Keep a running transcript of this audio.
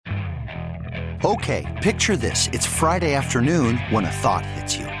Okay, picture this. It's Friday afternoon when a thought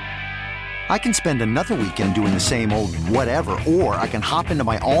hits you. I can spend another weekend doing the same old whatever, or I can hop into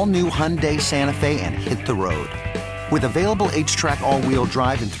my all-new Hyundai Santa Fe and hit the road. With available H-Track all-wheel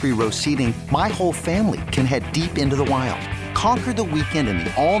drive and 3-row seating, my whole family can head deep into the wild. Conquer the weekend in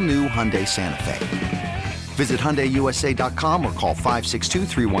the all-new Hyundai Santa Fe. Visit HyundaiUSA.com or call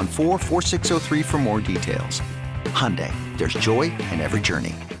 562-314-4603 for more details. Hyundai, there's joy in every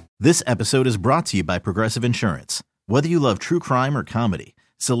journey. This episode is brought to you by Progressive Insurance. Whether you love true crime or comedy,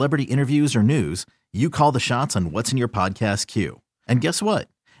 celebrity interviews or news, you call the shots on what's in your podcast queue. And guess what?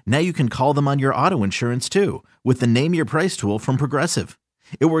 Now you can call them on your auto insurance too with the Name Your Price tool from Progressive.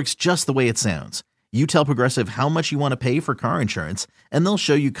 It works just the way it sounds. You tell Progressive how much you want to pay for car insurance, and they'll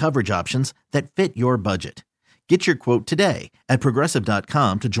show you coverage options that fit your budget. Get your quote today at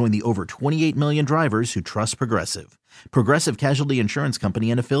Progressive.com to join the over 28 million drivers who trust Progressive. Progressive Casualty Insurance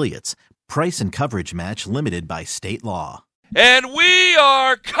Company and Affiliates. Price and coverage match limited by state law. And we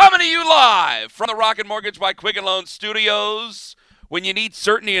are coming to you live from the Rocket Mortgage by Quicken Loan Studios. When you need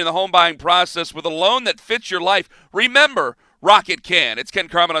certainty in the home buying process with a loan that fits your life, remember, Rocket can. It's Ken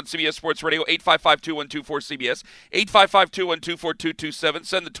Carman on CBS Sports Radio, 855-2124-CBS, 855-212-4227.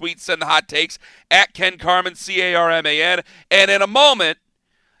 Send the tweets, send the hot takes, at Ken Carman, C-A-R-M-A-N. And in a moment,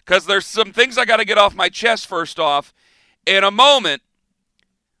 because there's some things I got to get off my chest first off, in a moment,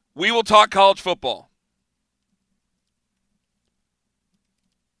 we will talk college football.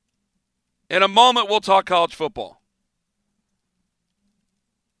 In a moment, we'll talk college football.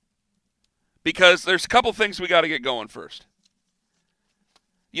 Because there's a couple things we got to get going first.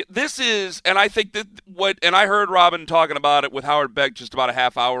 This is, and I think that and I heard Robin talking about it with Howard Beck just about a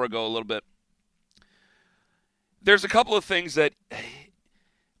half hour ago a little bit. There's a couple of things that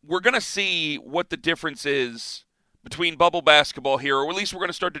we're going to see what the difference is between bubble basketball here, or at least we're going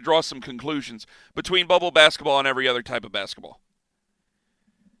to start to draw some conclusions between bubble basketball and every other type of basketball.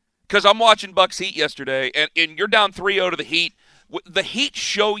 Because I'm watching Bucks Heat yesterday, and you're down 3-0 to the Heat. The Heat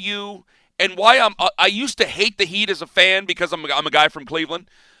show you. And why I used to hate the Heat as a fan because I'm a guy from Cleveland.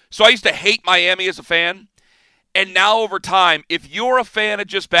 So I used to hate Miami as a fan. And now over time, if you're a fan of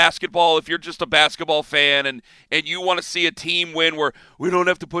just basketball, if you're just a basketball fan and you want to see a team win where we don't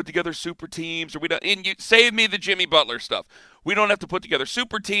have to put together super teams, or we don't, and you save me the Jimmy Butler stuff. We don't have to put together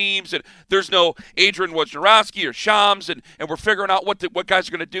super teams, and there's no Adrian Wojnarowski or Shams, and we're figuring out what guys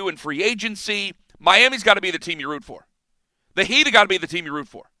are going to do in free agency. Miami's got to be the team you root for. The Heat have got to be the team you root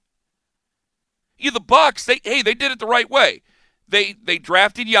for. The Bucks, they did it the right way. They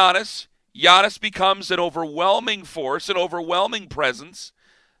drafted Giannis. Giannis becomes an overwhelming force, an overwhelming presence,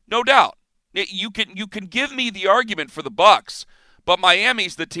 no doubt. You can give me the argument for the Bucks, but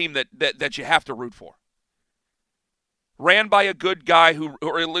Miami's the team that you have to root for. Ran by a good guy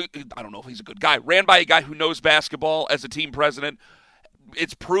or I don't know if he's a good guy. Ran by a guy who knows basketball as a team president.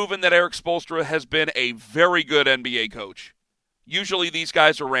 It's proven that Eric Spoelstra has been a very good NBA coach. Usually these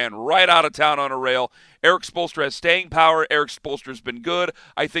guys are ran right out of town on a rail. Eric Spoelstra has staying power. Eric Spoelstra's been good.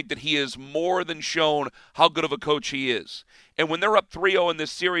 I think that he has more than shown how good of a coach he is. And when they're up 3-0 in this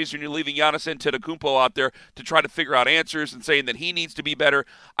series and you're leaving Giannis Antetokounmpo out there to try to figure out answers and saying that he needs to be better,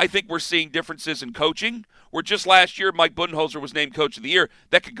 I think we're seeing differences in coaching. Where just last year Mike Budenholzer was named Coach of the Year.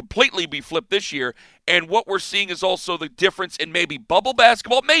 That could completely be flipped this year. And what we're seeing is also the difference in maybe bubble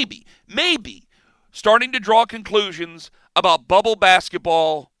basketball. Maybe. Starting to draw conclusions about bubble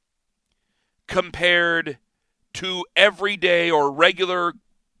basketball compared to everyday or regular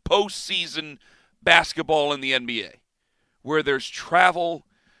postseason basketball in the NBA, where there's travel,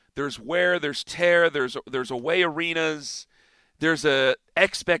 there's wear, there's tear, there's away arenas, there's a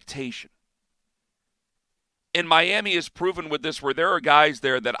expectation. And Miami is proven with this, where there are guys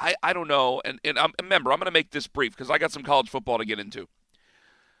there that I don't know, and remember, I'm going to make this brief because I got some college football to get into,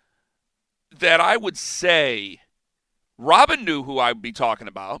 that I would say Robin knew who I'd be talking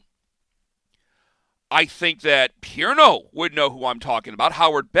about. I think that Pierno would know who I'm talking about.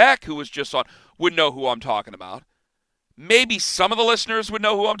 Howard Beck, who was just on, would know who I'm talking about. Maybe some of the listeners would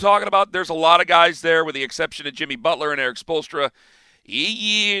know who I'm talking about. There's a lot of guys there, with the exception of Jimmy Butler and Eric Spoelstra.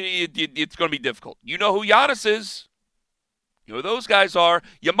 It's going to be difficult. You know who Giannis is. You know who those guys are.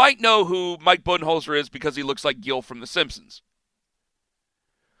 You might know who Mike Budenholzer is because he looks like Gil from The Simpsons.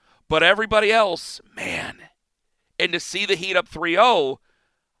 But everybody else, man, and to see the Heat up 3-0,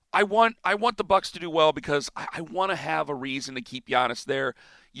 I want the Bucks to do well because I want to have a reason to keep Giannis there.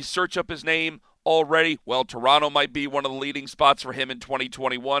 You search up his name already. Well, Toronto might be one of the leading spots for him in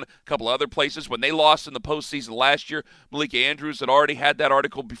 2021. A couple other places. When they lost in the postseason last year, Malika Andrews had already had that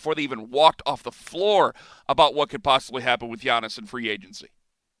article before they even walked off the floor about what could possibly happen with Giannis in free agency.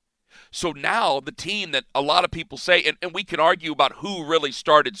 So now the team that a lot of people say, and we can argue about who really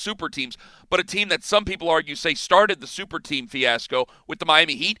started super teams, but a team that some people argue say started the super team fiasco with the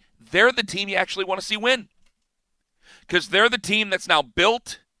Miami Heat, they're the team you actually want to see win. Because they're the team that's now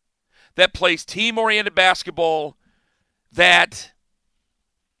built, that plays team-oriented basketball, that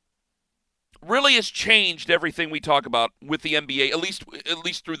really has changed everything we talk about with the NBA, at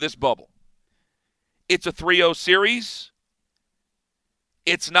least through this bubble. It's a 3-0 series.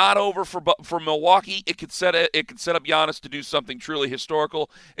 It's not over for Milwaukee. It could set up Giannis to do something truly historical.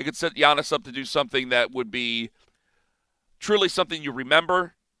 It could set Giannis up to do something that would be truly something you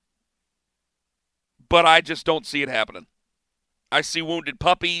remember. But I just don't see it happening. I see wounded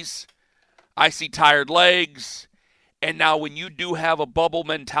puppies. I see tired legs. And now when you do have a bubble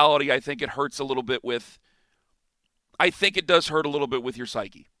mentality, I think it hurts a little bit with – I think it does hurt a little bit with your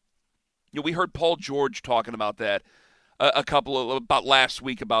psyche. We heard Paul George talking about that about last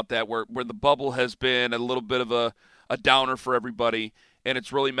week about that, where the bubble has been a little bit of a downer for everybody, and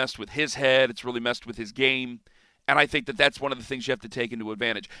it's really messed with his head. It's really messed with his game. And I think that that's one of the things you have to take into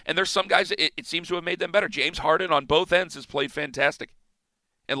advantage. And there's some guys, it seems to have made them better. James Harden on both ends has played fantastic.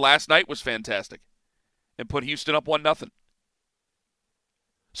 And last night was fantastic. And put Houston up 1-0.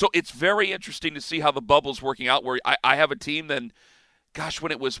 So it's very interesting to see how the bubble's working out, where I have a team then, gosh,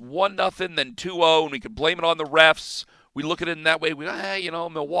 when it was 1-0, then 2-0, and we could blame it on the refs. We look at it in that way.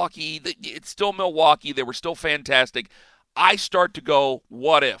 Milwaukee, it's still Milwaukee. They were still fantastic. I start to go,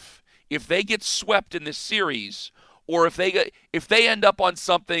 what if? If they get swept in this series, or if they end up on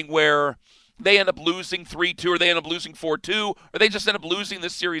something where they end up losing 3-2, or they end up losing 4-2, or they just end up losing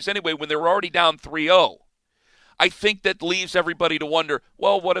this series anyway when they were already down 3-0, I think that leaves everybody to wonder,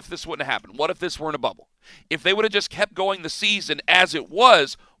 well, what if this wouldn't have happened? What if this weren't a bubble? If they would have just kept going the season as it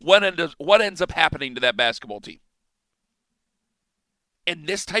was, what ends up happening to that basketball team? And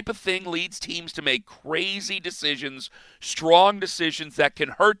this type of thing leads teams to make crazy decisions, strong decisions that can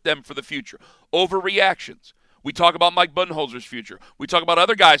hurt them for the future. Overreactions. We talk about Mike Budenholzer's future. We talk about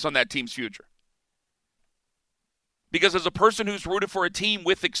other guys on that team's future. Because as a person who's rooted for a team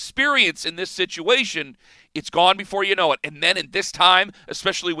with experience in this situation, it's gone before you know it. And then in this time,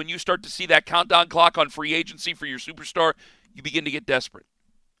 especially when you start to see that countdown clock on free agency for your superstar, you begin to get desperate.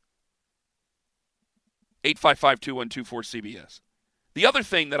 855-2124-CBS. The other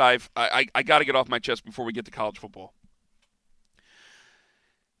thing that I got to get off my chest before we get to college football.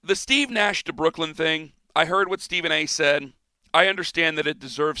 The Steve Nash to Brooklyn thing, I heard what Stephen A. said. I understand that it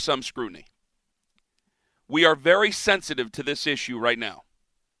deserves some scrutiny. We are very sensitive to this issue right now.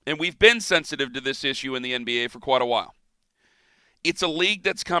 And we've been sensitive to this issue in the NBA for quite a while. It's a league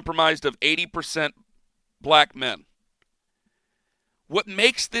that's comprised of 80% black men. What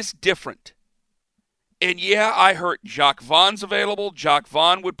makes this different? And yeah, I heard Jacques Vaughn's available. Jacques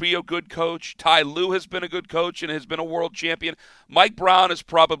Vaughn would be a good coach. Ty Lue has been a good coach and has been a world champion. Mike Brown is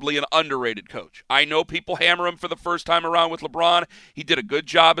probably an underrated coach. I know people hammer him for the first time around with LeBron. He did a good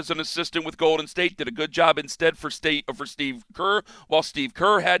job as an assistant with Golden State, did a good job instead for Steve Kerr, while Steve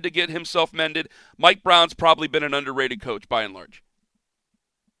Kerr had to get himself mended. Mike Brown's probably been an underrated coach by and large.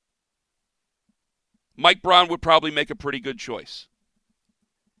 Mike Brown would probably make a pretty good choice.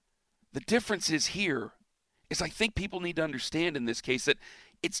 The difference is here is I think people need to understand in this case that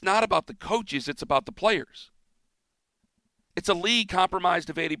it's not about the coaches, it's about the players. It's a league comprised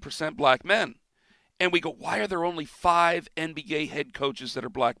of 80% black men. And we go, why are there only 5 NBA head coaches that are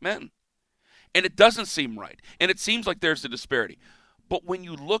black men? And it doesn't seem right. And it seems like there's a disparity. But when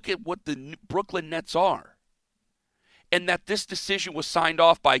you look at what the Brooklyn Nets are, and that this decision was signed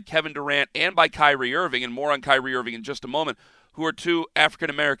off by Kevin Durant and by Kyrie Irving, and more on Kyrie Irving in just a moment, who are 2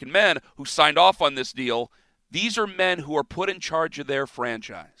 African-American men who signed off on this deal. These are men who are put in charge of their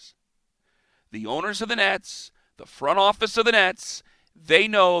franchise. The owners of the Nets, the front office of the Nets, they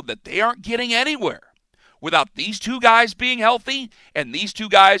know that they aren't getting anywhere without these 2 guys being healthy and these 2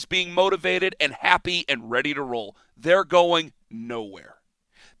 guys being motivated and happy and ready to roll. They're going nowhere.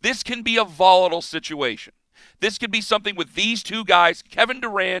 This can be a volatile situation. This could be something with these 2 guys. Kevin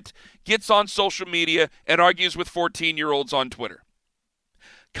Durant gets on social media and argues with 14-year-olds on Twitter.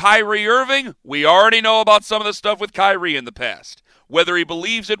 Kyrie Irving, we already know about some of the stuff with Kyrie in the past. Whether he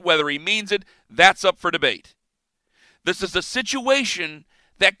believes it, whether he means it, that's up for debate. This is a situation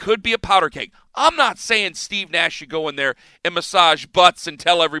that could be a powder keg. I'm not saying Steve Nash should go in there and massage butts and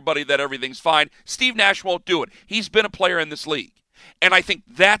tell everybody that everything's fine. Steve Nash won't do it. He's been a player in this league. And I think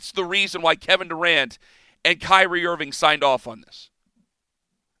that's the reason why Kevin Durant and Kyrie Irving signed off on this.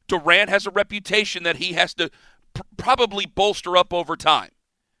 Durant has a reputation that he has to probably bolster up over time.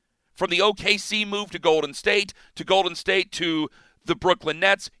 From the OKC move to Golden State to the Brooklyn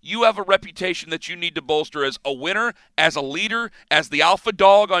Nets, you have a reputation that you need to bolster as a winner, as a leader, as the alpha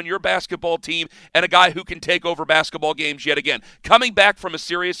dog on your basketball team, and a guy who can take over basketball games yet again. Coming back from a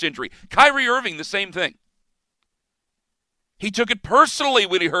serious injury. Kyrie Irving, the same thing. He took it personally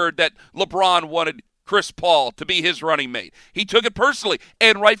when he heard that LeBron wanted Chris Paul to be his running mate. He took it personally,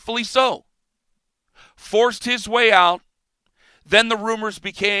 and rightfully so. Forced his way out. Then the rumors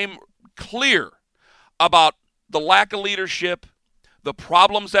became clear about the lack of leadership, the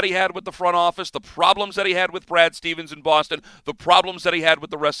problems that he had with the front office, the problems that he had with Brad Stevens in Boston, the problems that he had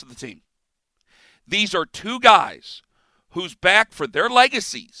with the rest of the team. These are two guys whose back for their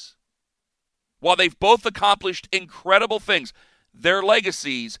legacies, while they've both accomplished incredible things, their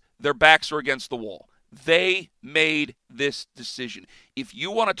legacies, their backs are against the wall. They made this decision. If you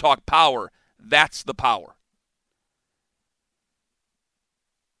want to talk power, that's the power.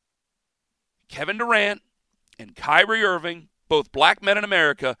 Kevin Durant and Kyrie Irving, both black men in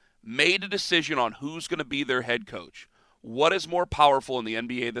America, made a decision on who's going to be their head coach. What is more powerful in the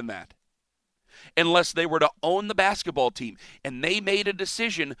NBA than that? Unless they were to own the basketball team, and they made a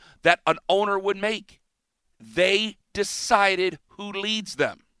decision that an owner would make. They decided who leads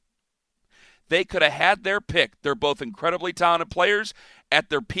them. They could have had their pick. They're both incredibly talented players at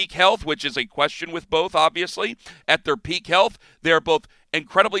their peak health, which is a question with both, obviously. At their peak health, they're both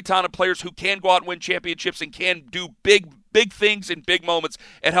incredibly talented players who can go out and win championships and can do big things in big moments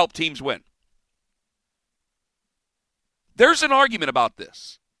and help teams win. There's an argument about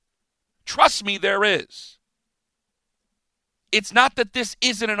this. Trust me, there is. It's not that this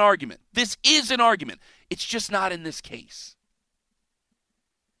isn't an argument. This is an argument. It's just not in this case.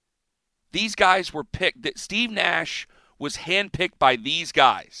 These guys were picked. Steve Nash was handpicked by these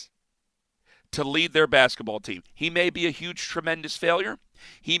guys to lead their basketball team. He may be a huge, tremendous failure.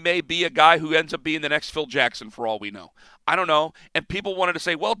 He may be a guy who ends up being the next Phil Jackson for all we know. I don't know. And people wanted to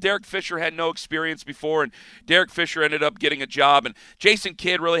say, well, Derek Fisher had no experience before, and Derek Fisher ended up getting a job, and Jason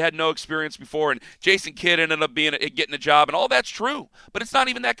Kidd really had no experience before, and Jason Kidd ended up getting a job, and all that's true. But it's not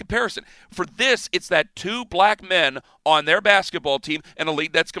even that comparison. For this, it's that two black men on their basketball team and a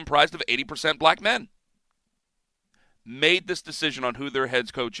league that's comprised of 80% black men made this decision on who their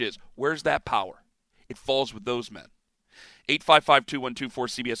head coach is. Where's that power? It falls with those men.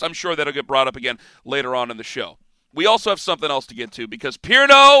 855-2124-CBS. I'm sure that'll get brought up again later on in the show. We also have something else to get to because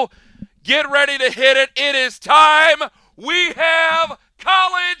Pierno, get ready to hit it. It is time. We have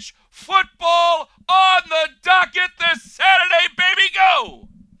college football on the docket this Saturday, baby. Go!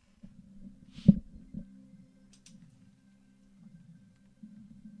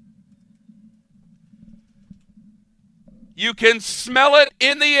 You can smell it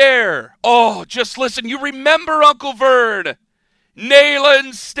in the air. Oh, just listen. You remember Uncle Vern.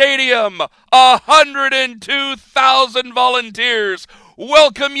 Neyland Stadium, 102,000 volunteers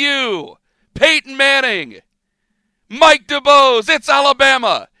welcome you. Peyton Manning, Mike DeBose, it's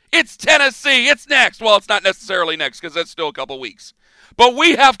Alabama, it's Tennessee, it's next. Well, it's not necessarily next because that's still a couple weeks. But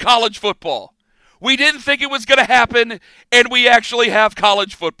we have college football. We didn't think it was going to happen, and we actually have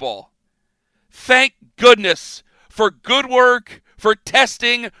college football. Thank goodness for good work, for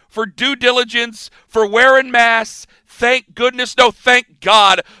testing, for due diligence, for wearing masks. Thank goodness, no, thank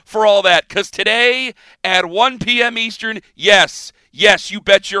God for all that. Because today at 1 p.m. Eastern, yes, you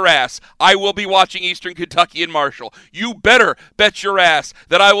bet your ass, I will be watching Eastern Kentucky and Marshall. You better bet your ass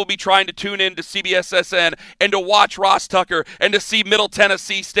that I will be trying to tune in to CBSSN and to watch Ross Tucker and to see Middle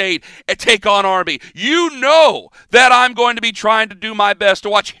Tennessee State and take on Army. You know that I'm going to be trying to do my best to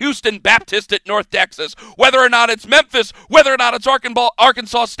watch Houston Baptist at North Texas. Whether or not it's Memphis, whether or not it's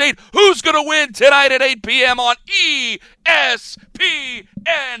Arkansas State, who's going to win tonight at 8 p.m. on ESPN?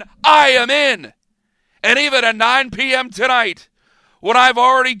 I am in. And even at 9 p.m. tonight, when I've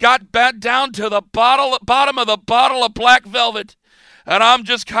already got down to the bottom of the bottle of Black Velvet, and I'm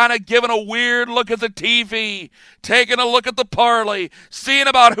just kind of giving a weird look at the TV, taking a look at the parlay, seeing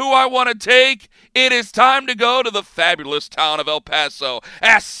about who I want to take, it is time to go to the fabulous town of El Paso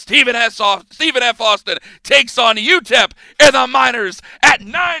as Stephen F. Austin takes on UTEP and the Miners at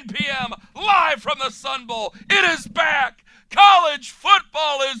 9 p.m. live from the Sun Bowl. It is back. College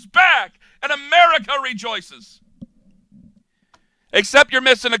football is back, and America rejoices. Except you're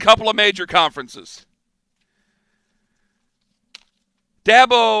missing a couple of major conferences.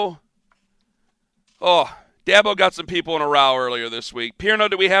 Dabo got some people in a row earlier this week. Pierno,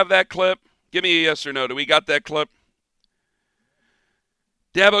 do we have that clip? Give me a yes or no. Do we got that clip?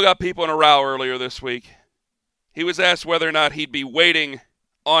 Dabo got people in a row earlier this week. He was asked whether or not he'd be waiting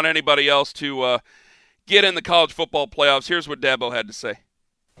on anybody else to get in the college football playoffs. Here's what Dabo had to say.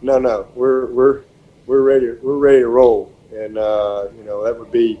 No, we're ready. We're ready to roll. and that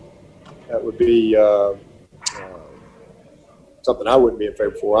would be something I wouldn't be in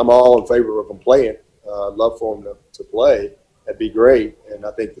favor for. I'm all in favor of them playing. I'd love for them to play. That'd be great, and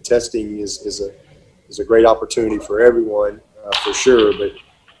I think the testing is a great opportunity for everyone for sure. But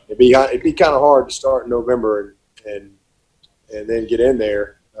it'd be kind of hard to start in November and then get in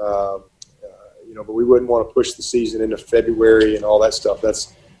there. But we wouldn't want to push the season into February and all that stuff.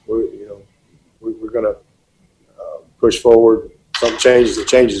 We're going to push forward. Something changes, it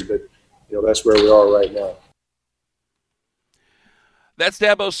changes, but that's where we are right now. That's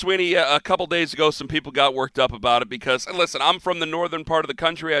Dabo Swinney. A couple days ago, some people got worked up about it because, listen, I'm from the northern part of the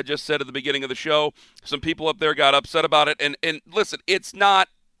country. I just said at the beginning of the show, some people up there got upset about it. And listen, it's not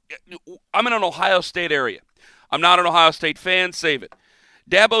 – I'm in an Ohio State area. I'm not an Ohio State fan. Save it.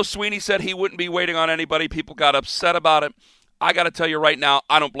 Dabo Swinney said he wouldn't be waiting on anybody. People got upset about it. I got to tell you right now,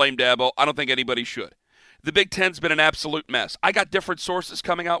 I don't blame Dabo. I don't think anybody should. The Big Ten's been an absolute mess. I got different sources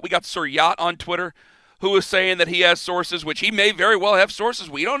coming out. We got Sir Yacht on Twitter, who is saying that he has sources, which he may very well have sources.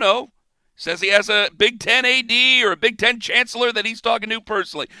 We don't know. Says he has a Big Ten AD or a Big Ten chancellor that he's talking to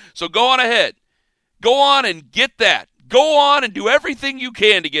personally. So go on ahead. Go on and get that. Go on and do everything you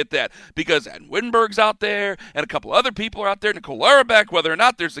can to get that. Because Ed Wittenberg's out there and a couple other people are out there. Nicole Auerbach, whether or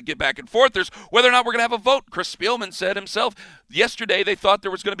not there's a get back and forth, there's whether or not we're going to have a vote. Chris Spielman said himself yesterday they thought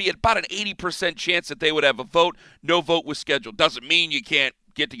there was going to be about an 80% chance that they would have a vote. No vote was scheduled. Doesn't mean you can't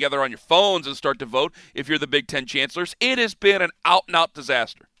get together on your phones and start to vote if you're the Big Ten chancellors. It has been an out-and-out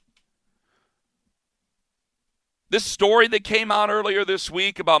disaster. This story that came out earlier this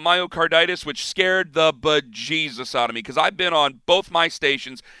week about myocarditis, which scared the bejesus out of me, because I've been on both my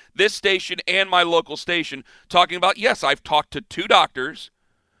stations, this station and my local station, talking about, yes, I've talked to two doctors.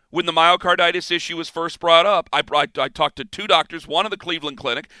 When the myocarditis issue was first brought up, I talked to two doctors, one of the Cleveland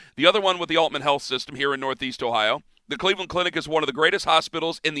Clinic, the other one with the Altman Health System here in Northeast Ohio. The Cleveland Clinic is one of the greatest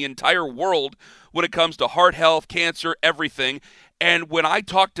hospitals in the entire world when it comes to heart health, cancer, everything. And when I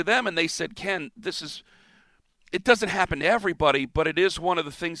talked to them and they said, Ken, it doesn't happen to everybody, but it is one of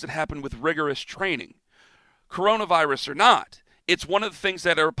the things that happen with rigorous training. Coronavirus or not, it's one of the things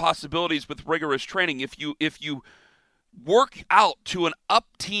that are possibilities with rigorous training. If you work out to an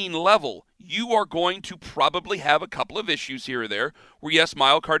up-teen level, you are going to probably have a couple of issues here or there where, yes,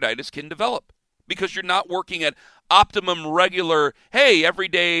 myocarditis can develop because you're not working at optimum regular, hey, every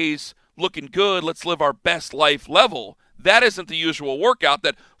day's looking good, let's live our best life level. That isn't the usual workout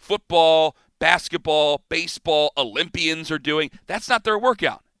that football, basketball, baseball, Olympians are doing. That's not their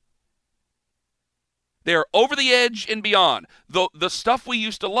workout. They're over the edge and beyond. The stuff we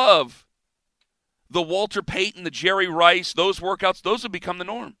used to love, the Walter Payton, the Jerry Rice, those workouts, those have become the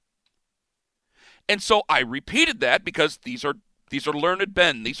norm. And so I repeated that because these are learned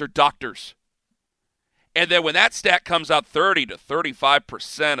men. These are doctors. And then when that stat comes out, 30 to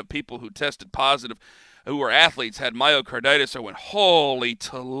 35% of people who tested positive, who were athletes, had myocarditis, I went, holy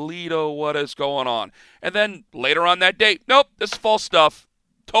Toledo, what is going on? And then later on that day, nope, this is false stuff.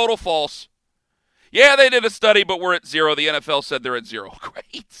 Total false. Yeah, they did a study, but we're at zero. The NFL said they're at zero.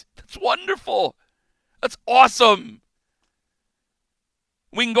 Great. That's wonderful. That's awesome.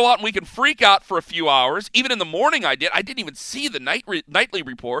 We can go out and we can freak out for a few hours. Even in the morning I didn't even see the nightly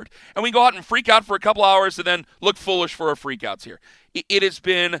report. And we can go out and freak out for a couple hours and then look foolish for our freakouts here. It has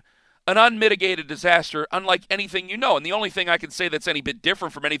been an unmitigated disaster, unlike anything you know. And the only thing I can say that's any bit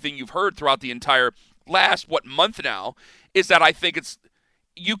different from anything you've heard throughout the entire last, month now, is that I think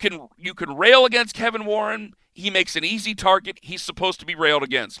you can rail against Kevin Warren. He makes an easy target. He's supposed to be railed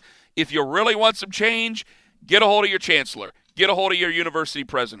against. If you really want some change, get a hold of your chancellor. Get a hold of your university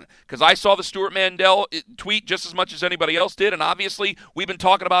president. Because I saw the Stuart Mandel tweet just as much as anybody else did, and obviously we've been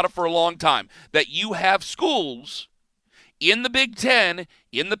talking about it for a long time, that you have schools in the Big Ten,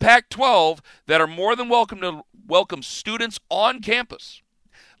 in the Pac-12, that are more than welcome to welcome students on campus.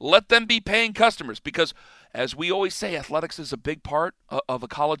 Let them be paying customers because, as we always say, athletics is a big part of a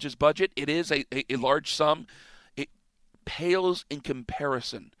college's budget. It is a large sum. It pales in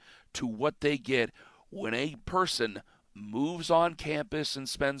comparison to what they get when a person moves on campus and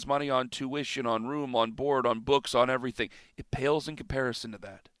spends money on tuition, on room, on board, on books, on everything. It pales in comparison to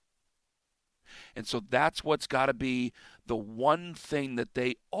that. And so that's what's got to be the one thing that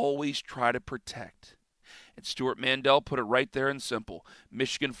they always try to protect. And Stuart Mandel put it right there and simple.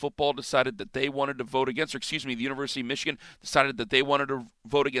 Michigan football decided that they wanted to vote against, the University of Michigan decided that they wanted to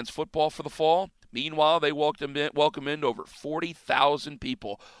vote against football for the fall. Meanwhile, they welcomed in over 40,000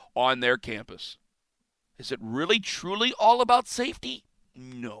 people on their campus. Is it really, truly all about safety?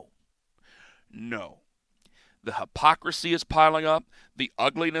 No. The hypocrisy is piling up. The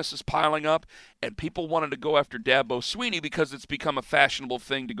ugliness is piling up. And people wanted to go after Dabo Swinney because it's become a fashionable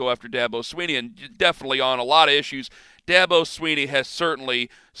thing to go after Dabo Swinney. And definitely on a lot of issues, Dabo Swinney has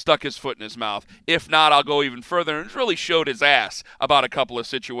certainly stuck his foot in his mouth. If not, I'll go even further and really showed his ass about a couple of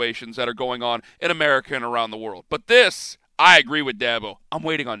situations that are going on in America and around the world. But this, I agree with Dabo. I'm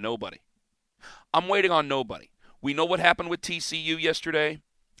waiting on nobody. I'm waiting on nobody. We know what happened with TCU yesterday.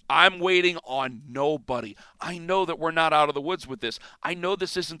 I'm waiting on nobody. I know that we're not out of the woods with this. I know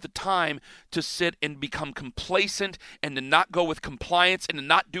this isn't the time to sit and become complacent and to not go with compliance and to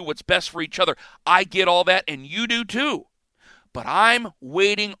not do what's best for each other. I get all that, and you do too. But I'm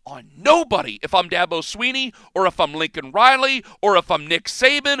waiting on nobody. If I'm Dabo Swinney, or if I'm Lincoln Riley, or if I'm Nick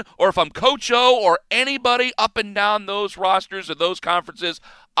Saban, or if I'm Coach O, or anybody up and down those rosters or those conferences,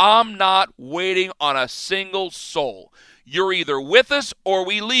 I'm not waiting on a single soul. You're either with us or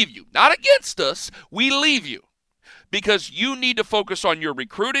we leave you. Not against us, we leave you. Because you need to focus on your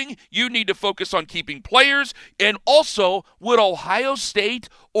recruiting, you need to focus on keeping players, and also, would Ohio State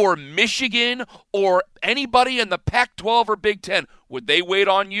or Michigan or anybody in the Pac-12 or Big Ten, would they wait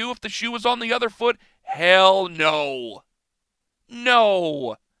on you if the shoe was on the other foot? Hell no.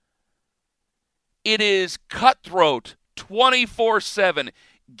 No. It is cutthroat 24/7.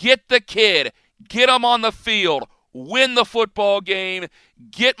 Get the kid, get him on the field, win the football game,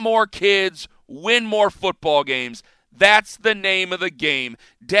 get more kids, win more football games. That's the name of the game.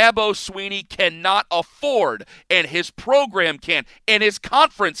 Dabo Swinney cannot afford, and his program can, and his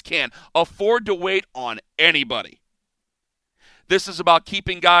conference can afford to wait on anybody. This is about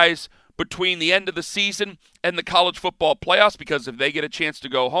keeping guys between the end of the season and the college football playoffs, because if they get a chance to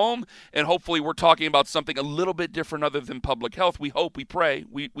go home, and hopefully we're talking about something a little bit different other than public health, we hope, we pray,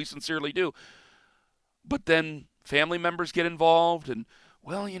 we sincerely do. But then family members get involved, and,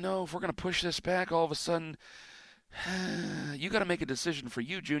 well, you know, if we're going to push this back, all of a sudden, you got to make a decision for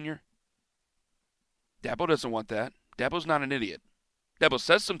you, Junior. Dabo doesn't want that. Dabo's not an idiot. Dabo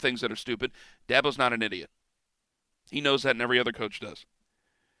says some things that are stupid. Dabo's not an idiot. He knows that, and every other coach does.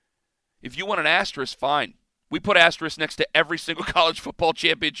 If you want an asterisk, fine. We put asterisks next to every single college football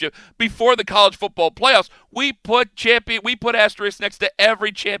championship before the college football playoffs. We put asterisks next to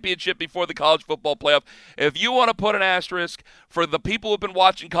every championship before the college football playoff. If you want to put an asterisk for the people who've been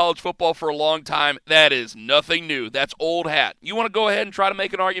watching college football for a long time, that is nothing new. That's old hat. You want to go ahead and try to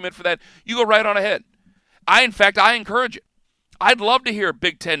make an argument for that, you go right on ahead. I encourage it. I'd love to hear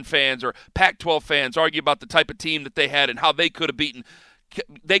Big Ten fans or Pac-12 fans argue about the type of team that they had and how they could have beaten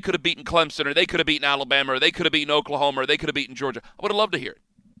Clemson, or they could have beaten Alabama, or they could have beaten Oklahoma, or they could have beaten Georgia. I would have loved to hear it.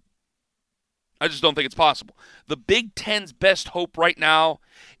 I just don't think it's possible. The Big Ten's best hope right now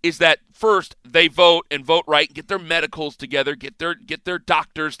is that first they vote and vote right, get their medicals together, get their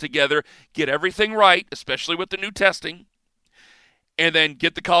doctors together, get everything right, especially with the new testing, and then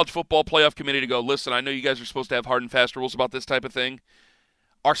get the college football playoff committee to go, listen, I know you guys are supposed to have hard and fast rules about this type of thing.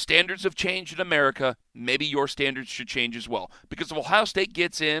 Our standards have changed in America. Maybe your standards should change as well. Because if Ohio State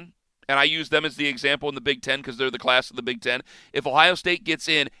gets in, and I use them as the example in the Big Ten because they're the class of the Big Ten, if Ohio State gets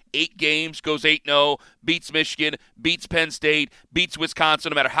in 8 games, goes 8-0, beats Michigan, beats Penn State, beats Wisconsin,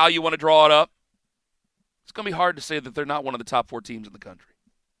 no matter how you want to draw it up, it's going to be hard to say that they're not one of the top 4 teams in the country.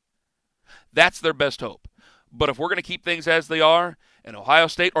 That's their best hope. But if we're going to keep things as they are, and Ohio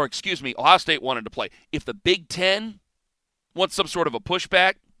State wanted to play. If the Big Ten wants some sort of a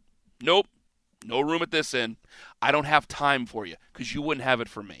pushback, nope, no room at this end. I don't have time for you because you wouldn't have it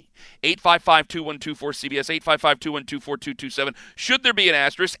for me. 855-2124-CBS, 855-212-4227. Should there be an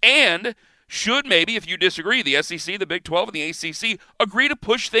asterisk? And should maybe, if you disagree, the SEC, the Big 12, and the ACC agree to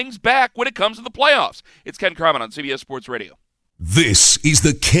push things back when it comes to the playoffs? It's Ken Carman on CBS Sports Radio. This is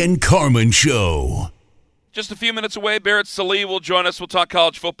the Ken Carman Show. Just a few minutes away, Barrett Sallee will join us. We'll talk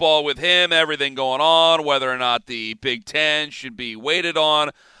college football with him, everything going on, whether or not the Big Ten should be waited on.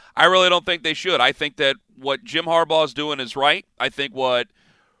 I really don't think they should. I think that what Jim Harbaugh is doing is right. I think what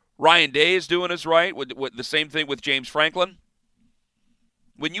Ryan Day is doing is right. With the same thing with James Franklin.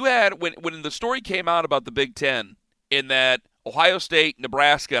 When the story came out about the Big Ten, in that Ohio State,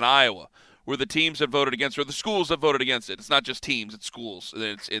 Nebraska, and Iowa were the teams that voted against it, or the schools that voted against it. It's not just teams, it's schools.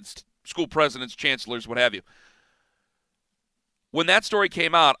 It's school presidents, chancellors, what have you. When that story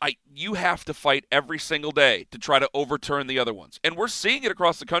came out, you have to fight every single day to try to overturn the other ones. And we're seeing it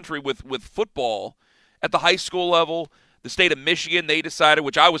across the country with football at the high school level. The state of Michigan, they decided,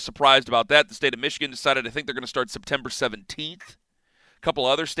 which I was surprised about that, the state of Michigan decided, I think they're going to start September 17th. A couple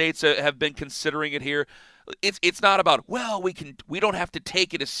other states have been considering it here. It's not about, well, we don't have to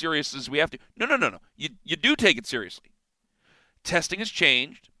take it as serious as we have to. No. You do take it seriously. Testing has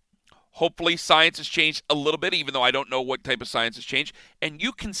changed. Hopefully science has changed a little bit, even though I don't know what type of science has changed. And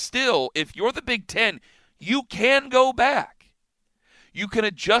you can still, if you're the Big Ten, you can go back. You can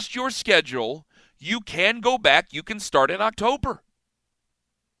adjust your schedule. You can go back. You can start in October.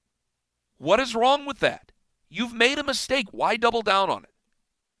 What is wrong with that? You've made a mistake. Why double down on it?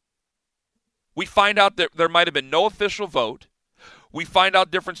 We find out that there might have been no official vote. We find out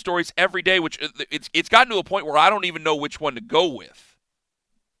different stories every day, which it's gotten to a point where I don't even know which one to go with.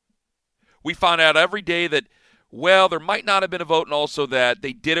 We find out every day that, well, there might not have been a vote, and also that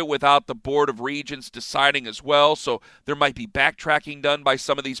they did it without the Board of Regents deciding as well, so there might be backtracking done by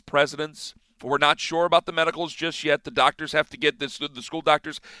some of these presidents. We're not sure about the medicals just yet. The doctors have to get this, the school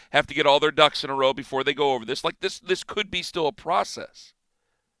doctors have to get all their ducks in a row before they go over this. Like this could be still a process.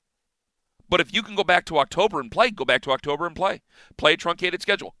 But if you can go back to October and play, go back to October and play. Play a truncated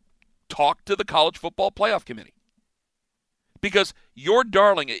schedule. Talk to the College Football Playoff Committee. Because you're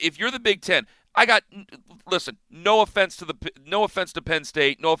darling, if you're the Big Ten, listen, no offense to Penn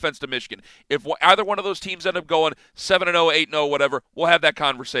State, no offense to Michigan. If either one of those teams end up going 7-0, 8-0, whatever, we'll have that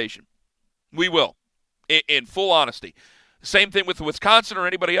conversation. We will, in full honesty. Same thing with Wisconsin or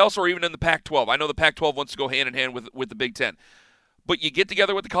anybody else, or even in the Pac-12. I know the Pac-12 wants to go hand in hand with the Big Ten. But you get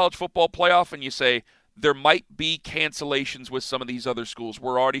together with the College Football Playoff and you say, there might be cancellations with some of these other schools. We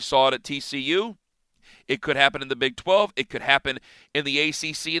already saw it at TCU. It could happen in the Big 12. It could happen in the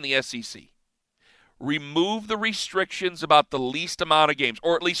ACC and the SEC. Remove the restrictions about the least amount of games,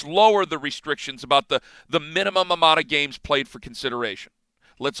 or at least lower the restrictions about the minimum amount of games played for consideration.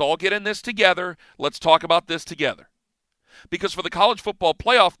 Let's all get in this together. Let's talk about this together. Because for the College Football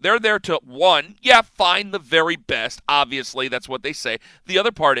Playoff, they're there to, one, find the very best. Obviously, that's what they say. The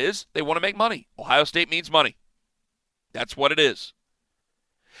other part is they want to make money. Ohio State means money. That's what it is.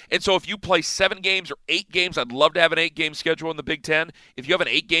 And so if you play 7 games or 8 games, I'd love to have an 8-game schedule in the Big Ten. If you have an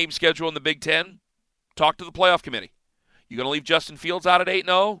 8-game schedule in the Big Ten, talk to the playoff committee. You going to leave Justin Fields out at 8-0?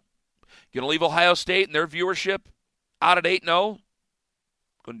 Going to leave Ohio State and their viewership out at 8-0?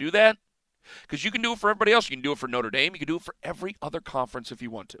 Going to do that? Because you can do it for everybody else. You can do it for Notre Dame. You can do it for every other conference if you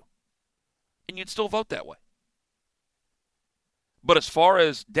want to. And you'd still vote that way. But as far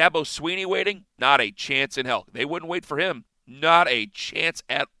as Dabo Swinney waiting, not a chance in hell. They wouldn't wait for him. Not a chance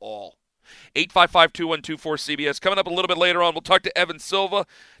at all. 855-2124-CBS. Coming up a little bit later on, we'll talk to Evan Silva.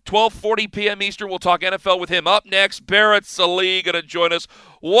 12:40 p.m. Eastern, we'll talk NFL with him. Up next, Barrett Sallee going to join us.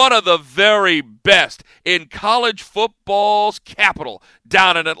 One of the very best in college football's capital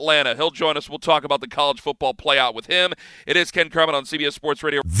down in Atlanta. He'll join us. We'll talk about the college football playout with him. It is Ken Carman on CBS Sports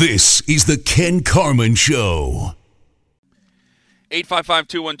Radio. This is the Ken Carman Show.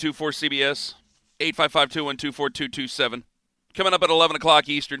 855-2124-CBS. 855-2124-227. Coming up at 11 o'clock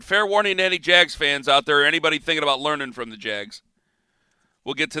Eastern. Fair warning to any Jags fans out there, or anybody thinking about learning from the Jags.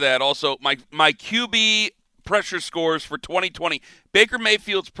 We'll get to that. Also, my QB pressure scores for 2020. Baker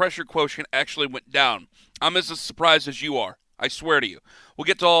Mayfield's pressure quotient actually went down. I'm as surprised as you are. I swear to you. We'll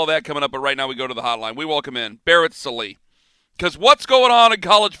get to all that coming up, but right now we go to the hotline. We welcome in Barrett Sallee. Because what's going on in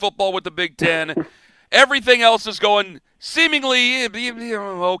college football with the Big Ten? Everything else is going seemingly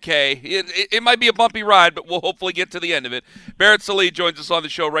okay. It might be a bumpy ride, but we'll hopefully get to the end of it. Barrett Sallee joins us on the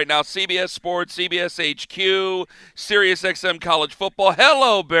show right now. CBS Sports, CBS HQ, Sirius XM College Football.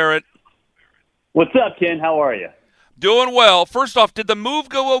 Hello, Barrett. What's up, Ken? How are you? Doing well. First off, did the move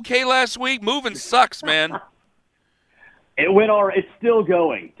go okay last week? Moving sucks, man. It went all right. It's still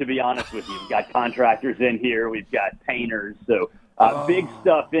going, to be honest with you. We've got contractors in here. We've got painters. So big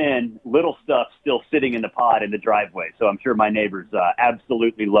stuff in, little stuff still sitting in the pod in the driveway. So I'm sure my neighbors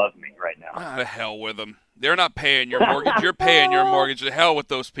absolutely love me right now. To hell with them. They're not paying your mortgage. You're paying your mortgage. To hell with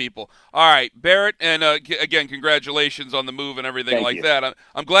those people. All right, Barrett, and again, congratulations on the move and everything Thank like you. that.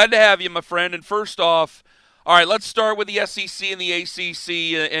 I'm glad to have you, my friend. And first off, all right, let's start with the SEC and the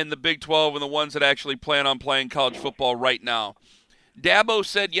ACC and the Big 12 and the ones that actually plan on playing college football right now. Dabo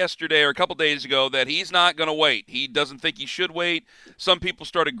said yesterday or a couple days ago that he's not going to wait. He doesn't think he should wait. Some people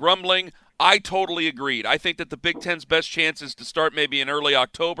started grumbling. I totally agreed. I think that the Big Ten's best chance is to start maybe in early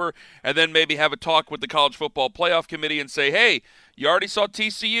October and then maybe have a talk with the College Football Playoff Committee and say, hey, you already saw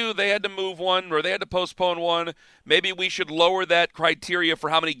TCU. They had to move one or they had to postpone one. Maybe we should lower that criteria for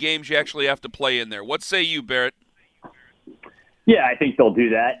how many games you actually have to play in there. What say you, Barrett? Yeah, I think they'll do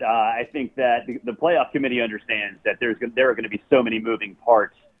that. I think that the playoff committee understands that there are going to be so many moving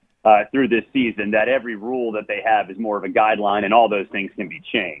parts through this season that every rule that they have is more of a guideline, and all those things can be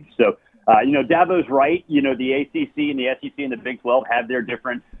changed. So, Dabo's right. The ACC and the SEC and the Big 12 have their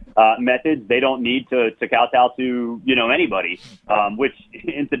different methods. They don't need to kowtow to anybody, which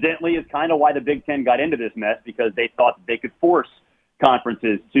incidentally is kind of why the Big Ten got into this mess, because they thought that they could force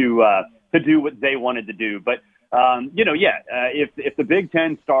conferences to do what they wanted to do. But if the Big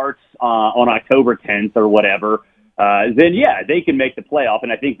Ten starts on October 10th or whatever, then they can make the playoff,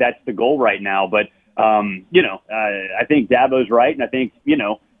 and I think that's the goal right now. But I think Dabo's right, and I think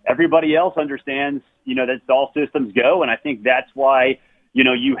everybody else understands that's all systems go, and I think that's why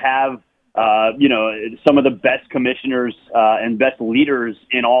you have some of the best commissioners and best leaders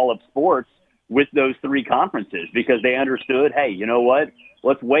in all of sports with those three conferences, because they understood, hey, you know what?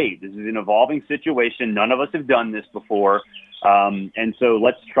 Let's wait. This is an evolving situation. None of us have done this before. And so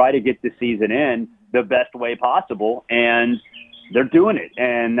let's try to get the season in the best way possible. And they're doing it.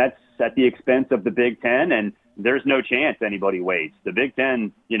 And that's at the expense of the Big Ten. And there's no chance anybody waits. The Big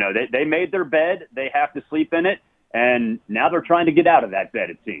Ten, they made their bed. They have to sleep in it. And now they're trying to get out of that bed,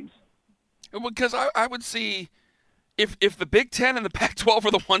 it seems. Because I would see if the Big Ten and the Pac-12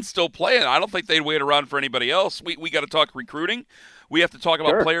 are the ones still playing, I don't think they'd wait around for anybody else. We got to talk recruiting. We have to talk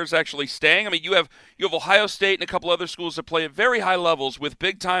about players actually staying. I mean, you have Ohio State and a couple other schools that play at very high levels with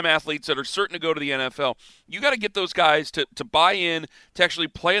big-time athletes that are certain to go to the NFL. You got to get those guys to buy in to actually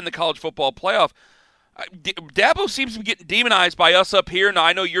play in the college football playoff. Dabo seems to be getting demonized by us up here. Now,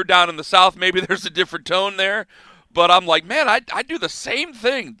 I know you're down in the South. Maybe there's a different tone there. But I'm like, man, I do the same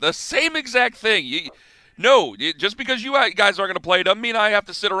thing, the same exact thing. Just because you guys aren't going to play doesn't mean I have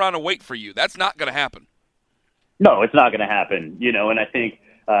to sit around and wait for you. That's not going to happen. No, it's not going to happen. And I think,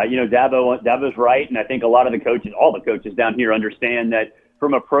 Dabo's right. And I think a lot of the coaches, all the coaches down here understand that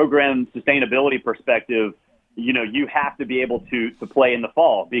from a program sustainability perspective, you have to be able to play in the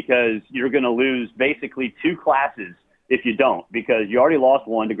fall, because you're going to lose basically 2 classes if you don't, because you already lost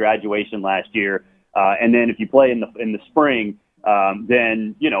one to graduation last year. And then if you play in the spring,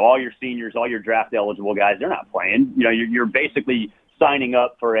 then all your seniors, all your draft eligible guys, they're not playing. You're basically signing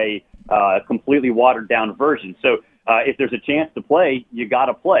up for a completely watered down version. So if there's a chance to play, you got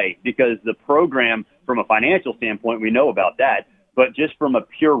to play, because the program, from a financial standpoint, we know about that. But just from a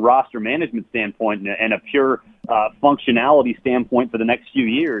pure roster management standpoint and a pure functionality standpoint for the next few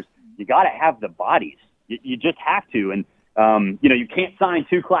years, you got to have the bodies. You just have to. And you can't sign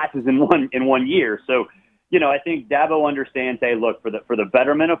 2 classes in one year. So, I think Dabo understands, hey, look, for the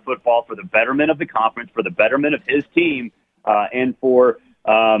betterment of football, for the betterment of the conference, for the betterment of his team, and for,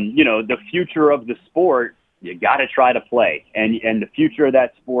 the future of the sport, you got to try to play. And the future of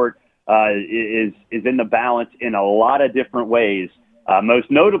that sport is in the balance in a lot of different ways,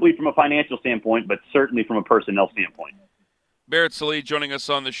 most notably from a financial standpoint, but certainly from a personnel standpoint. Barrett, Sallee joining us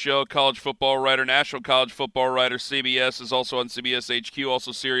on the show, college football writer, national college football writer. CBS is also on CBS HQ,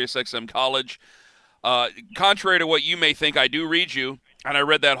 also Sirius XM College. Contrary to what you may think, I do read you, and I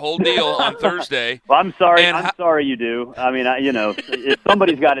read that whole deal on Thursday. Well, I'm sorry. I'm sorry you do. I mean, if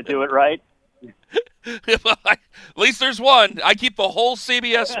somebody's got to do it, right? At least there's one. I keep the whole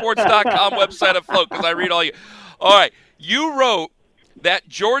CBSSports.com website afloat because I read all you. All right, you wrote that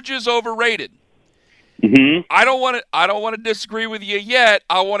Georgia's overrated. Mm-hmm. I don't want to disagree with you yet.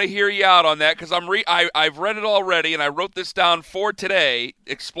 I want to hear you out on that, because I've read it already, and I wrote this down for today.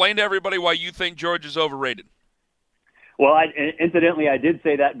 Explain to everybody why you think Georgia's overrated. Well, incidentally, I did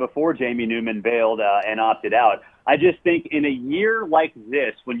say that before Jamie Newman bailed and opted out. I just think in a year like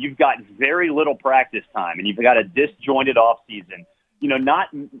this, when you've got very little practice time and you've got a disjointed offseason,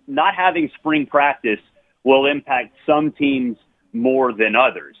 not having spring practice will impact some teams more than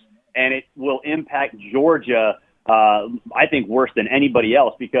others. And it will impact Georgia, I think, worse than anybody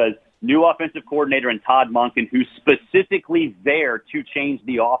else, because new offensive coordinator in Todd Monken, who's specifically there to change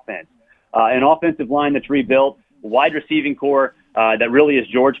the offense, an offensive line that's rebuilt, wide receiving core that really is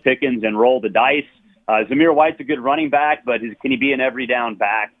George Pickens and roll the dice. Zamir White's a good running back, but can he be an every down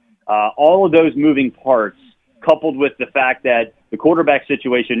back? All of those moving parts, coupled with the fact that the quarterback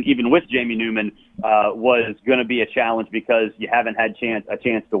situation, even with Jamie Newman, was going to be a challenge because you haven't had a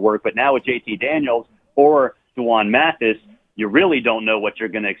chance to work. But now with JT Daniels or Dwan Mathis, you really don't know what you're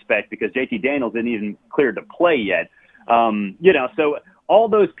going to expect, because JT Daniels isn't even cleared to play yet. So all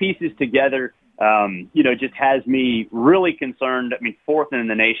those pieces together, just has me really concerned. I mean, 4th in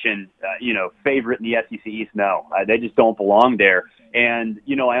the nation, favorite in the SEC East. No, they just don't belong there. And,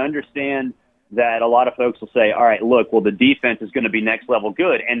 I understand that a lot of folks will say, all right, look, well, the defense is going to be next level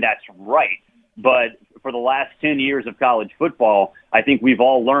good. And that's right. But for the last 10 years of college football, I think we've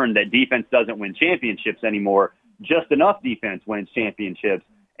all learned that defense doesn't win championships anymore. Just enough defense wins championships.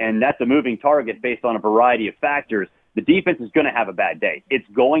 And that's a moving target based on a variety of factors. The defense is going to have a bad day. It's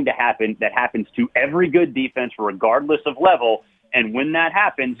going to happen. That happens to every good defense, regardless of level. And when that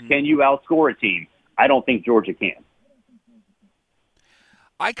happens, can you outscore a team? I don't think Georgia can.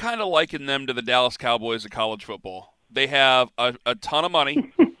 I kind of liken them to the Dallas Cowboys of college football. They have a ton of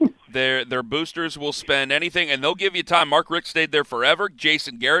money. Their boosters will spend anything, and they'll give you time. Mark Richt stayed there forever.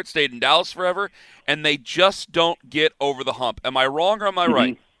 Jason Garrett stayed in Dallas forever, and they just don't get over the hump. Am I wrong or am I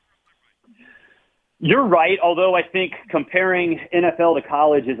right? You're right, although I think comparing NFL to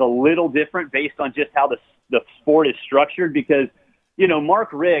college is a little different based on just how the sport is structured because, Mark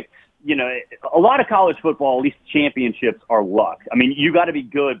Richt, a lot of college football, at least championships, are luck. I mean, you got to be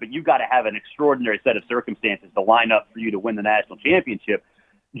good, but you got to have an extraordinary set of circumstances to line up for you to win the national championship.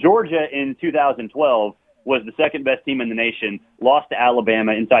 Georgia in 2012 was the second best team in the nation, lost to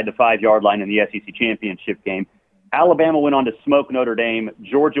Alabama inside the 5-yard line in the SEC championship game. Alabama went on to smoke Notre Dame.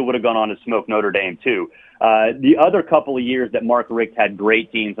 Georgia would have gone on to smoke Notre Dame, too. The other couple of years that Mark Richt had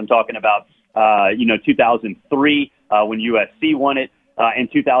great teams, I'm talking about, 2003 when USC won it, in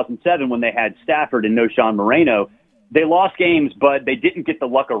 2007 when they had Stafford and no Sean Moreno. They lost games, but they didn't get the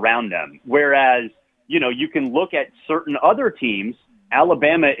luck around them. Whereas, you can look at certain other teams.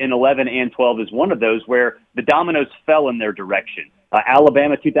 Alabama in 11 and 12 is one of those where the dominoes fell in their direction.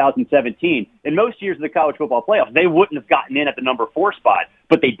 Alabama 2017, in most years of the college football playoffs, they wouldn't have gotten in at the number 4 spot,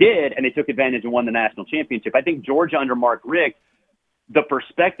 but they did, and they took advantage and won the national championship. I think Georgia under Mark Richt, the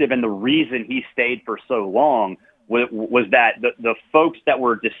perspective and the reason he stayed for so long was that the folks that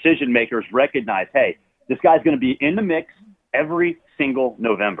were decision makers recognized, hey, this guy's going to be in the mix every single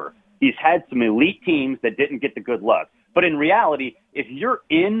November. He's had some elite teams that didn't get the good luck. But in reality, if you're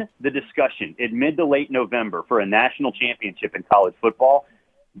in the discussion in mid to late November for a national championship in college football,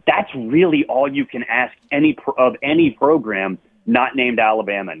 that's really all you can ask of any program not named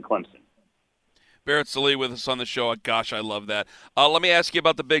Alabama and Clemson. Barrett, Sallee with us on the show. Gosh, I love that. Let me ask you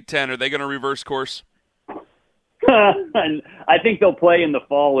about the Big Ten. Are they going to reverse course? And I think they'll play in the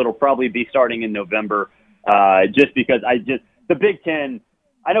fall. It'll probably be starting in November just because the Big Ten –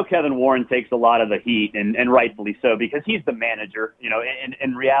 I know Kevin Warren takes a lot of the heat, and rightfully so, because he's the manager.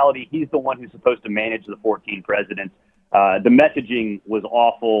 In reality, he's the one who's supposed to manage the 14 presidents. The messaging was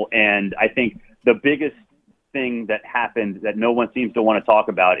awful, and I think the biggest thing that happened that no one seems to want to talk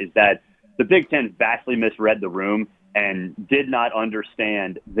about is that the Big Ten vastly misread the room and did not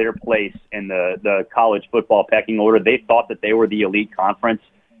understand their place in the college football pecking order. They thought that they were the elite conference,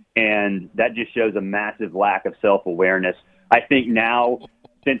 and that just shows a massive lack of self-awareness. I think now,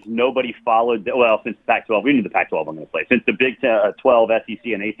 since nobody followed, since Pac-12, we knew the Pac-12 wasn't going to play. Since the Big 12, SEC,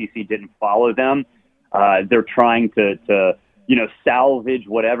 and ACC didn't follow them, they're trying to salvage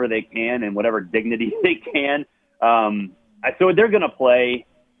whatever they can and whatever dignity they can. So they're going to play.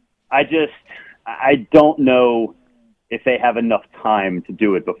 I don't know if they have enough time to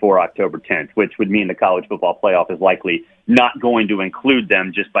do it before October 10th, which would mean the college football playoff is likely not going to include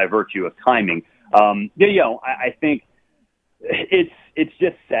them just by virtue of timing. I think it's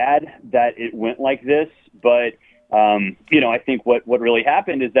just sad that it went like this, but I think what really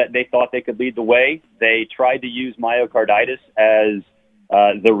happened is that they thought they could lead the way. They tried to use myocarditis as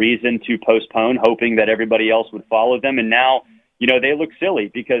the reason to postpone, hoping that everybody else would follow them. And now, they look silly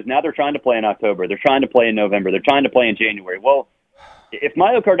because now they're trying to play in October. They're trying to play in November. They're trying to play in January. Well, if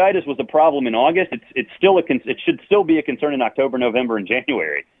myocarditis was a problem in August, it should still be a concern in October, November, and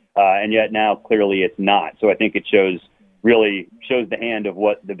January. And yet now clearly it's not. So I think it really shows the hand of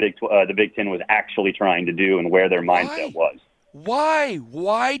what the Big Ten was actually trying to do and where their mindset was. Why?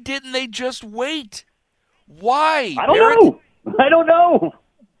 Why didn't they just wait? Why? I don't know. I don't know.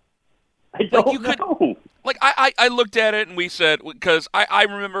 I looked at it and we said, because I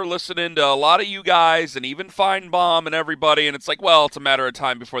remember listening to a lot of you guys and even Feinbaum and everybody, and it's like, well, it's a matter of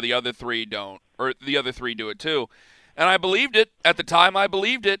time before the other three don't, or the other three do it too. And I believed it. At the time, I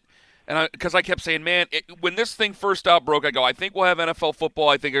believed it. And because I kept saying, man, when this thing first outbroke, I go, I think we'll have NFL football.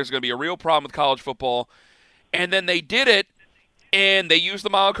 I think there's going to be a real problem with college football. And then they did it, and they used the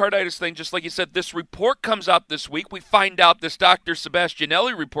myocarditis thing, just like you said. This report comes out this week. We find out this Dr.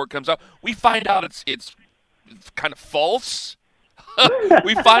 Sebastianelli report comes out. We find out it's kind of false.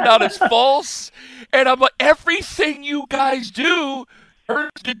 We find out it's false. And I'm like, everything you guys do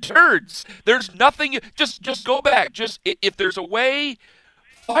turns to turds. There's nothing. Just go back. If there's a way,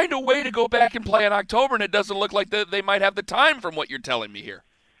 find a way to go back and play in October, and it doesn't look like they might have the time from what you're telling me here.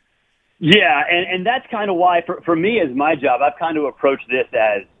 Yeah, and that's kind of why, for me as my job, I've kind of approached this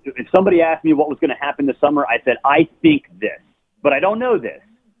as, if somebody asked me what was going to happen this summer, I said, I think this, but I don't know this.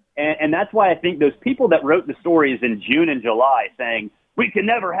 And that's why I think those people that wrote the stories in June and July saying, we can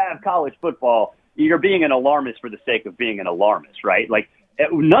never have college football, you're being an alarmist for the sake of being an alarmist, right? Like,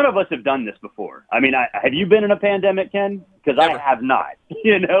 none of us have done this before. I mean, have you been in a pandemic, Ken? Because I have not,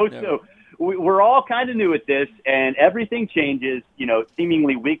 Never. So we're all kind of new at this, and everything changes,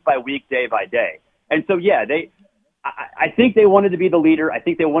 seemingly week by week, day by day. And so, yeah, I think they wanted to be the leader. I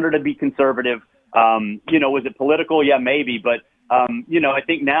think they wanted to be conservative. Was it political? Yeah, maybe. But, I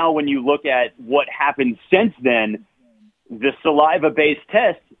think now when you look at what happened since then, the saliva-based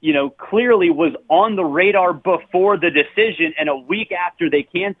test, clearly was on the radar before the decision, and a week after they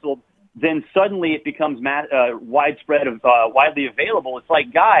canceled, then suddenly it becomes widely available. It's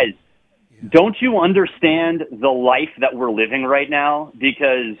like, guys, don't you understand the life that we're living right now?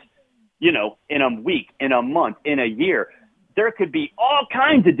 Because, in a week, in a month, in a year, there could be all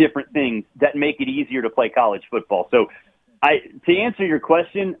kinds of different things that make it easier to play college football. So to answer your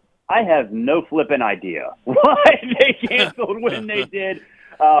question, I have no flipping idea why they canceled when they did.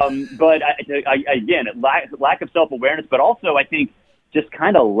 But again, lack of self-awareness, but also I think just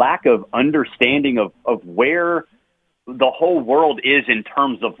kind of lack of understanding of where the whole world is in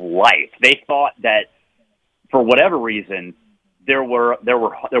terms of life. They thought that for whatever reason, there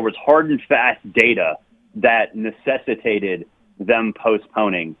was hard and fast data that necessitated them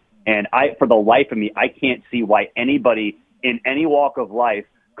postponing. And for the life of me, I can't see why anybody in any walk of life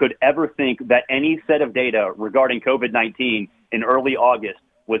could ever think that any set of data regarding COVID-19 in early August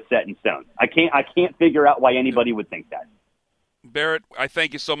was set in stone. I can't figure out why anybody would think that. Barrett, I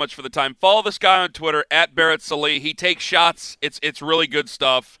thank you so much for the time. Follow this guy on Twitter, @Barrett Sallee. He takes shots. It's really good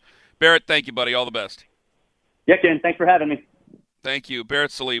stuff. Barrett, thank you, buddy. All the best. Yeah, Ken, thanks for having me. Thank you.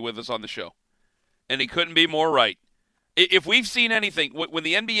 Barrett Sallee with us on the show. And he couldn't be more right. If we've seen anything, when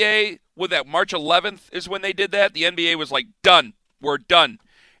the NBA, that March 11th is when they did that, the NBA was like, done. We're done.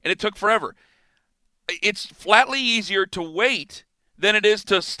 And it took forever. It's flatly easier to wait than it is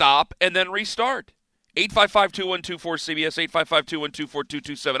to stop and then restart. 855-2124-CBS,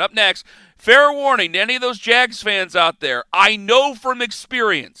 855-212-4227. Up next, fair warning to any of those Jags fans out there. I know from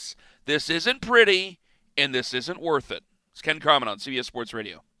experience this isn't pretty and this isn't worth it. It's Ken Carman on CBS Sports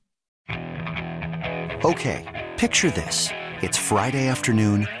Radio. Okay, picture this. It's Friday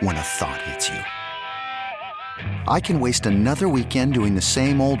afternoon when a thought hits you. I can waste another weekend doing the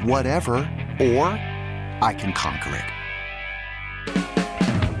same old whatever, or I can conquer it.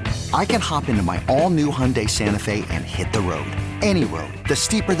 I can hop into my all-new Hyundai Santa Fe and hit the road. Any road. The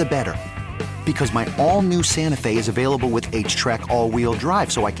steeper, the better. Because my all-new Santa Fe is available with H-Track all-wheel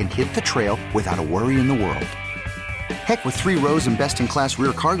drive, so I can hit the trail without a worry in the world. Heck, with 3 rows and best-in-class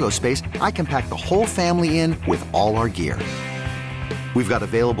rear cargo space, I can pack the whole family in with all our gear. We've got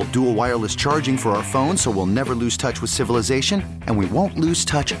available dual wireless charging for our phones, so we'll never lose touch with civilization, and we won't lose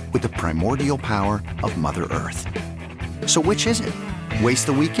touch with the primordial power of Mother Earth. So which is it? Waste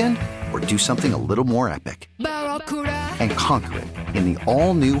the weekend or do something a little more epic? And conquer it in the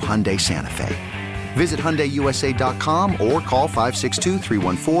all-new Hyundai Santa Fe. Visit HyundaiUSA.com or call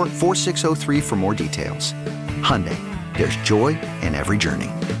 562-314-4603 for more details. Hyundai, there's joy in every journey.